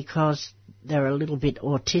them because they were a little bit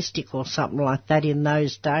autistic or something like that in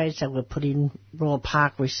those days. They were put in Royal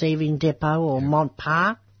Park Receiving Depot or Mont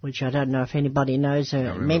Park, which I don't know if anybody knows,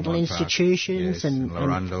 are mental institutions. Yes, and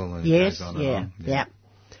Larundel. And yes, yeah.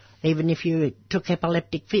 Even if you took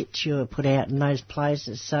epileptic fits, you were put out in those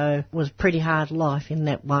places. So it was a pretty hard life in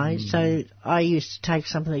that way. So I used to take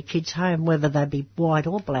some of the kids home, whether they be white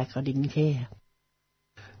or black, I didn't care.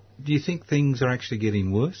 Do you think things are actually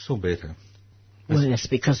getting worse or better? Well, that's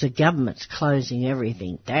because the government's closing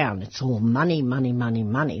everything down. It's all money, money, money,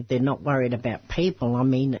 money. They're not worried about people. I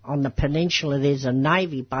mean, on the peninsula, there's a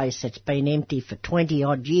Navy base that's been empty for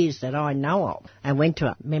 20-odd years that I know of. I went to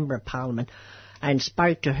a Member of Parliament and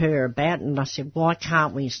spoke to her about it, and I said, why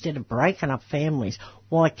can't we, instead of breaking up families,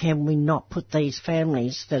 why can we not put these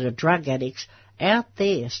families that are drug addicts out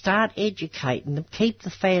there, start educating them, keep the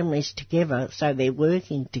families together so they're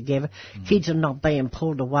working together, kids are not being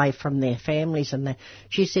pulled away from their families. And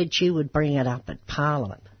she said she would bring it up at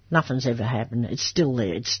Parliament. Nothing's ever happened. It's still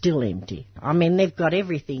there. It's still empty. I mean, they've got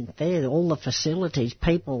everything there, all the facilities.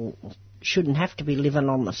 People shouldn't have to be living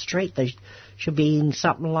on the street. They should be in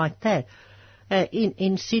something like that.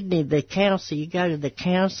 In Sydney, the council, you go to the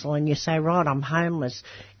council and you say, right, I'm homeless.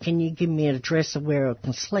 Can you give me an address of where I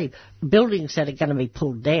can sleep? Buildings that are going to be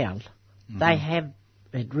pulled down, they have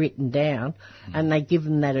it written down and they give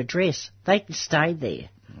them that address. They can stay there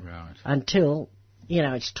until,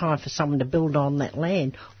 it's time for someone to build on that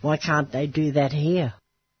land. Why can't they do that here?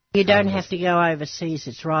 You don't have to go overseas.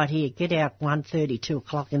 It's right here. Get out 1:30, 2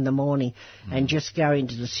 o'clock in the morning and just go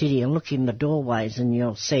into the city and look in the doorways and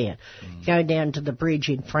you'll see it. Go down to the bridge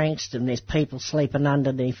in Frankston. There's people sleeping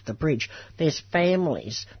underneath the bridge. There's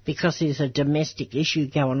families because there's a domestic issue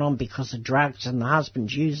going on because of drugs and the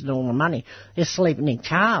husband's using all the money. They're sleeping in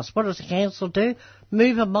cars. What does the council do?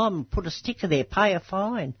 Move them on, put a sticker there, pay a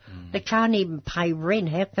fine. They can't even pay rent.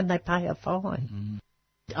 How can they pay a fine?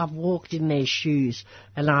 I've walked in their shoes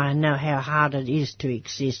and I know how hard it is to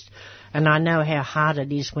exist, and I know how hard it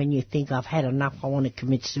is when you think I've had enough, I want to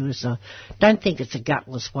commit suicide. Don't think it's a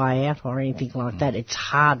gutless way out or anything like that. It's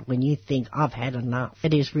hard when you think I've had enough.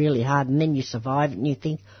 It is really hard, and then you survive it and you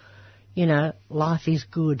think, life is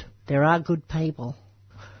good. There are good people.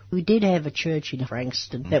 We did have a church in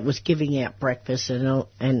Frankston that was giving out breakfast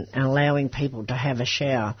and allowing people to have a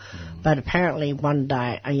shower. But apparently one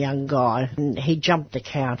day a young guy, he jumped the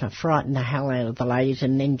counter, frightened the hell out of the ladies,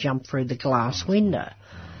 and then jumped through the glass window.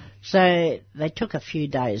 So they took a few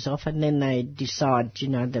days off, and then they decided,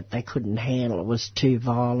 that they couldn't handle it. It was too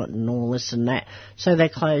violent and all this and that. So they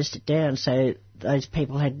closed it down, so those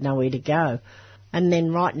people had nowhere to go. And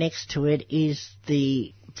then right next to it is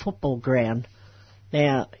the football ground.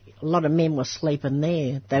 Now, a lot of men were sleeping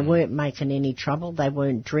there. They weren't making any trouble. They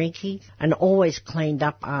weren't drinking, and always cleaned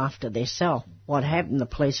up after themselves. What happened, the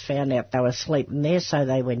police found out they were sleeping there, so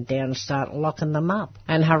they went down and started locking them up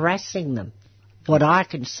and harassing them. What I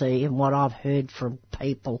can see and what I've heard from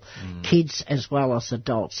people, kids as well as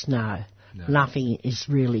adults, nothing is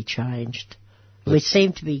really changed. We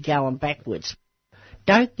seem to be going backwards.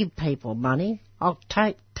 Don't give people money. I'll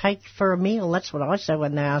take you for a meal. That's what I say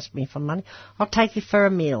when they ask me for money. I'll take you for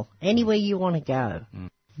a meal, anywhere you want to go.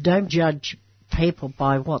 Don't judge people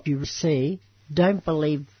by what you see. Don't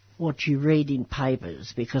believe what you read in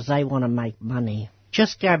papers because they want to make money.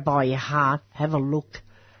 Just go by your heart, have a look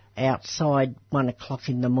outside 1 o'clock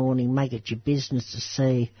in the morning, make it your business to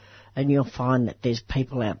see, and you'll find that there's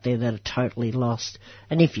people out there that are totally lost.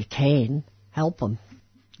 And if you can, help them.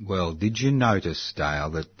 Well, did you notice, Dale,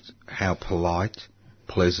 that how polite,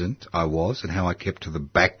 pleasant I was and how I kept to the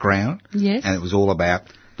background? Yes. And it was all about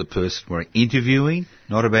the person we're interviewing,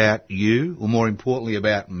 not about you, or more importantly,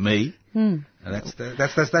 about me. And that's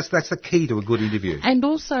the key to a good interview. And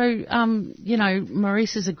also,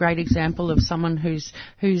 Maurice is a great example of someone who's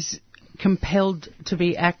compelled to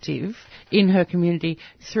be active in her community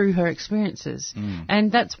through her experiences.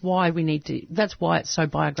 And that's why that's why it's so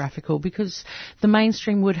biographical, because the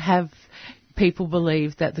mainstream would have people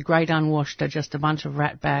believe that the great unwashed are just a bunch of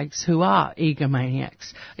ratbags who are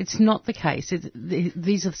egomaniacs. It's not the case.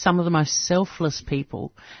 These are some of the most selfless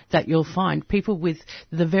people that you'll find, people with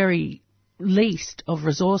the very least of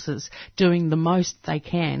resources doing the most they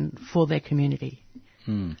can for their community.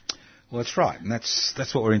 Well, that's right, and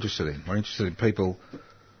that's what we're interested in. We're interested in people.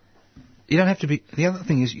 You don't have to be. The other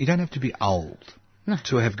thing is, you don't have to be old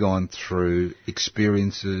to have gone through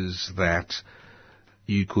experiences that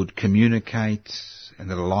you could communicate and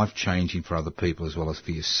that are life-changing for other people as well as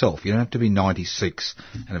for yourself. You don't have to be 96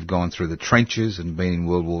 and have gone through the trenches and been in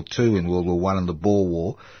World War II, in World War I and the Boer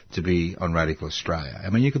War to be on Radical Australia. I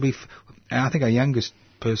mean, you could be. I think our youngest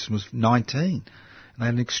person was 19, and they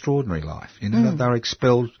had an extraordinary life. You know, they were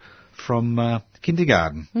expelled from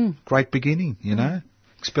kindergarten. Great beginning, you know.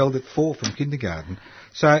 Expelled at 4 from kindergarten.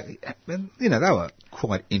 So, you know, they were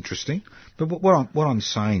quite interesting. But what I'm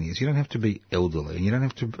saying is, you don't have to be elderly. You don't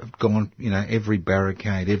have to have gone, you know, every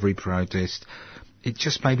barricade, every protest. It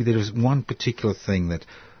just maybe there is one particular thing that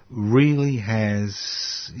really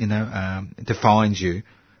has, you know, defines you,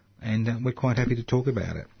 and we're quite happy to talk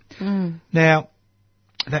about it. Now,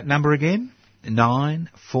 that number again,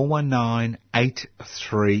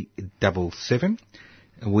 94198377.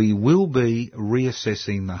 We will be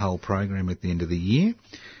reassessing the whole program at the end of the year.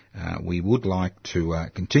 We would like to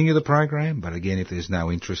continue the program, but again, if there's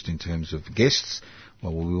no interest in terms of guests,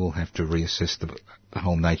 well, we will have to reassess the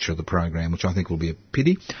whole nature of the program, which I think will be a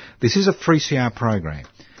pity. This is a 3CR program.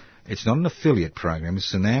 It's not an affiliate program.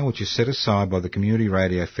 It's an hour which is set aside by the Community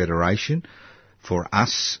Radio Federation for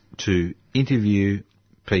us to interview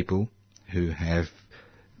people who have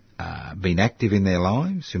been active in their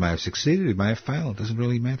lives, who may have succeeded, who may have failed. It doesn't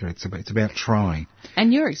really matter. It's about trying.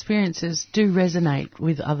 And your experiences do resonate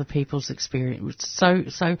with other people's experience.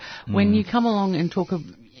 So when you come along and talk,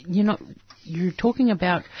 you're talking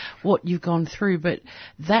about what you've gone through, but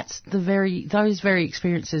those very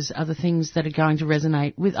experiences are the things that are going to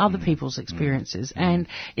resonate with other people's experiences, and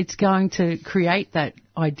it's going to create that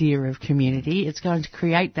idea of community. It's going to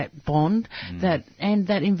create that bond, that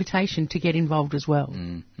invitation to get involved as well.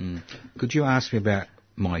 Could you ask me about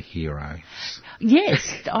my hero?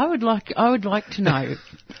 Yes, I would like to know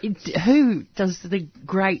who does the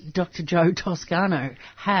great Dr. Joe Toscano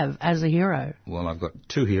have as a hero? Well, I've got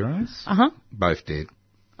 2 heroes. Both dead.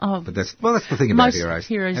 Oh, but that's the thing about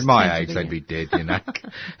heroes. At my age, they'd be dead, you know.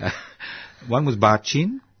 One was Ba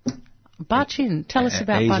Chin. Ba Chin, tell us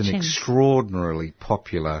about Ba Chin. He's an extraordinarily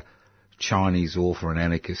popular Chinese author and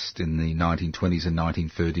anarchist in the 1920s and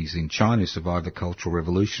 1930s in China, who survived the Cultural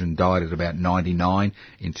Revolution and died at about 99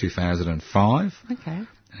 in 2005. Okay.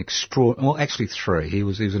 Actually 3. He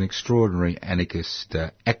was an extraordinary anarchist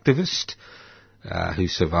activist who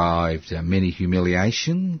survived many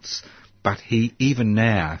humiliations. But even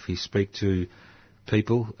now, if you speak to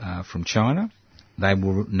people from China, they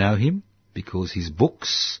will know him because his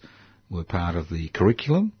books were part of the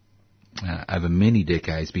curriculum over many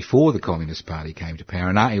decades before the Communist Party came to power.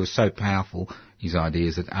 And he was so powerful, his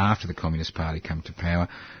ideas, that after the Communist Party came to power,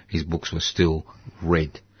 his books were still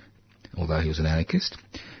read, although he was an anarchist.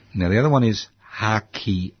 Now, the other one is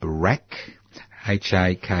Haki Rak,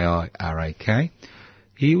 Hakirak.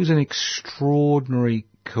 He was an extraordinary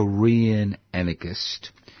Korean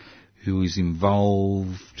anarchist who was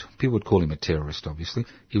involved, people would call him a terrorist, obviously.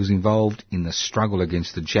 He was involved in the struggle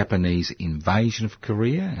against the Japanese invasion of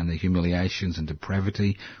Korea and the humiliations and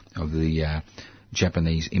depravity of the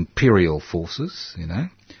Japanese imperial forces,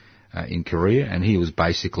 in Korea. And he was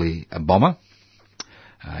basically a bomber.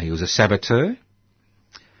 He was a saboteur.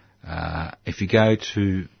 If you go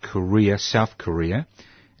to Korea, South Korea,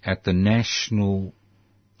 at the National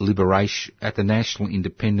liberation, at the National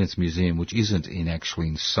Independence Museum, which isn't actually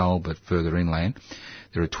in Seoul but further inland,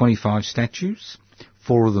 there are 25 statues.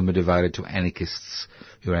 4 of them are devoted to anarchists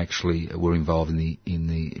who actually were involved in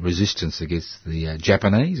the resistance against the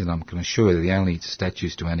Japanese, and I can assure you they're the only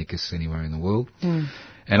statues to anarchists anywhere in the world. Mm.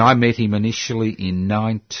 And I met him initially in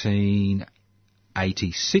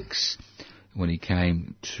 1986 when he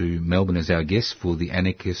came to Melbourne as our guest for the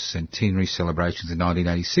anarchist centenary celebrations in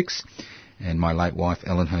 1986. And my late wife,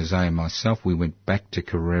 Ellen Jose, and myself, we went back to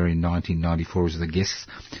Korea in 1994 as the guests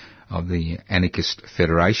of the Anarchist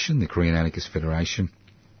Federation, the Korean Anarchist Federation.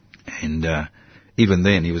 And even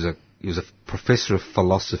then, he was a professor of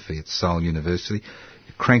philosophy at Seoul University,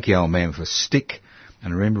 a cranky old man with a stick.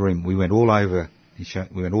 And I remember him, we went all over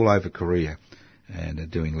Korea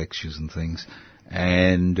and doing lectures and things.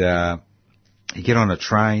 And he'd get on a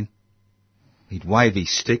train, he'd wave his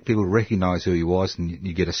stick, people would recognise who he was, and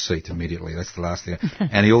you get a seat immediately. That's the last thing.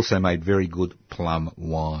 And he also made very good plum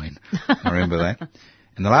wine. I remember that.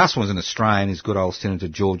 And the last one was an Australian, his good old Senator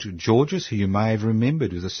Georges, who you may have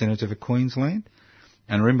remembered was a senator for Queensland.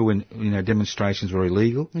 And I remember when demonstrations were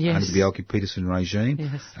illegal under the Bjelke-Petersen regime.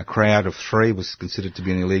 Yes. A crowd of 3 was considered to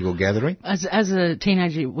be an illegal gathering. As a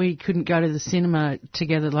teenager, we couldn't go to the cinema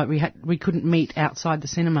together. Like we couldn't meet outside the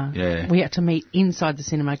cinema. Yeah. We had to meet inside the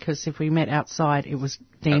cinema because if we met outside, it was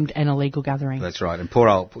deemed an illegal gathering. That's right. And poor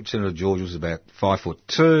old Senator George was about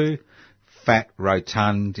 5'2", fat,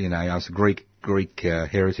 rotund. I was a Greek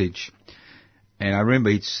heritage. And I remember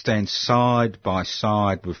he'd stand side by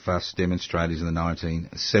side with us demonstrators in the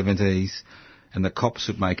 1970s, and the cops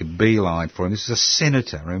would make a beeline for him. This is a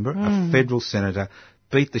senator, remember? A federal senator,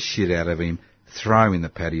 beat the shit out of him, throw him in the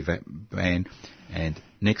paddy van, and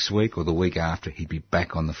next week or the week after, he'd be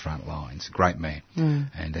back on the front lines. Great man.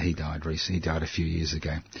 And he died recently. He died a few years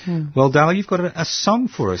ago. Well, Darla, you've got a song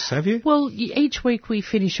for us, have you? Well, each week we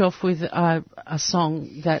finish off with a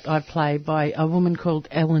song that I play by a woman called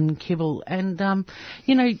Ellen Kibble. And,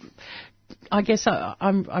 I guess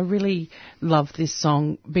I really love this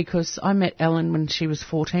song because I met Ellen when she was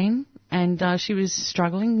 14. And she was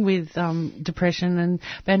struggling with depression,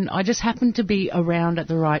 and I just happened to be around at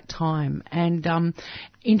the right time and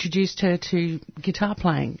introduced her to guitar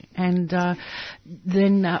playing. And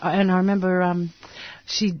then I remember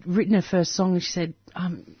she'd written her first song, and she said,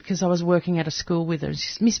 because I was working at a school with her, she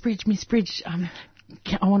said, Miss Bridge, I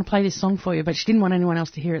want to play this song for you, but she didn't want anyone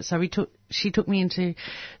else to hear it, so she took me into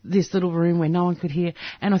this little room where no one could hear,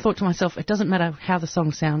 and I thought to myself, it doesn't matter how the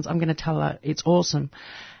song sounds, I'm going to tell her it's awesome.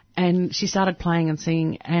 And she started playing and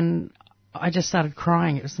singing, and I just started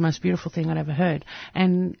crying. It was the most beautiful thing I'd ever heard.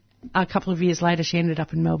 And a couple of years later, she ended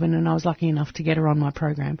up in Melbourne, and I was lucky enough to get her on my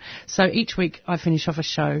program. So each week, I finish off a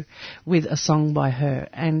show with a song by her.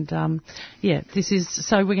 And, so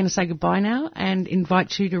we're going to say goodbye now and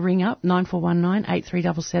invite you to ring up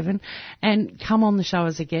 9419-8377 and come on the show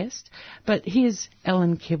as a guest. But here's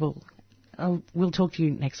Ellen Kibble. We'll talk to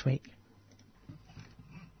you next week.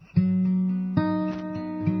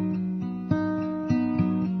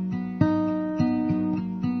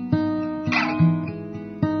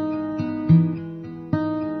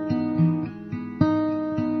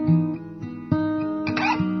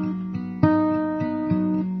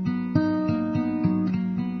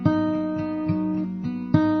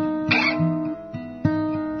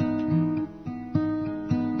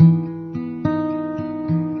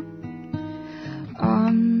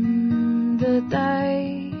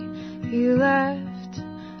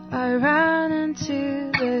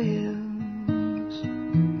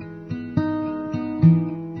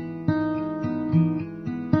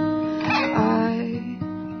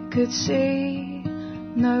 See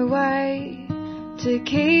no way to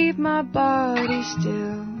keep my body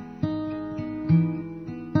still.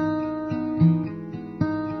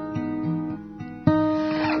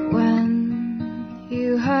 When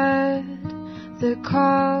you heard the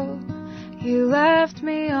call, you left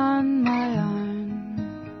me on my own.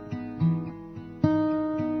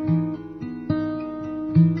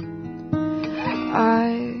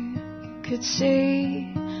 I could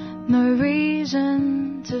see no reason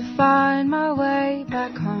to find my way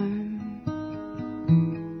back home.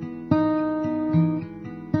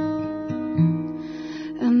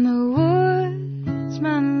 And the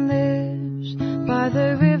woodsman lives by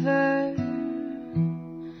the river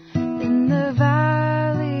in the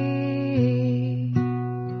valley,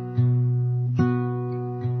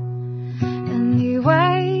 and he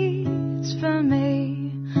waits for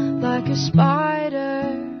me like a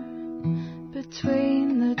spider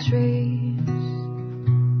between the trees.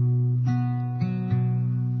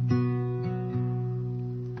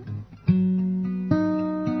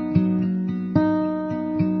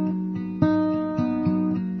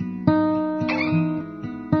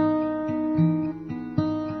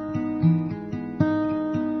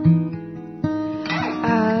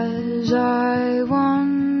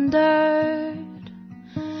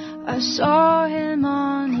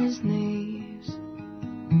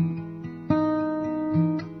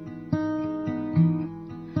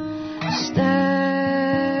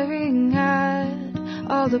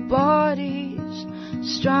 the bodies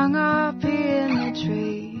strung up in the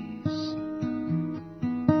trees.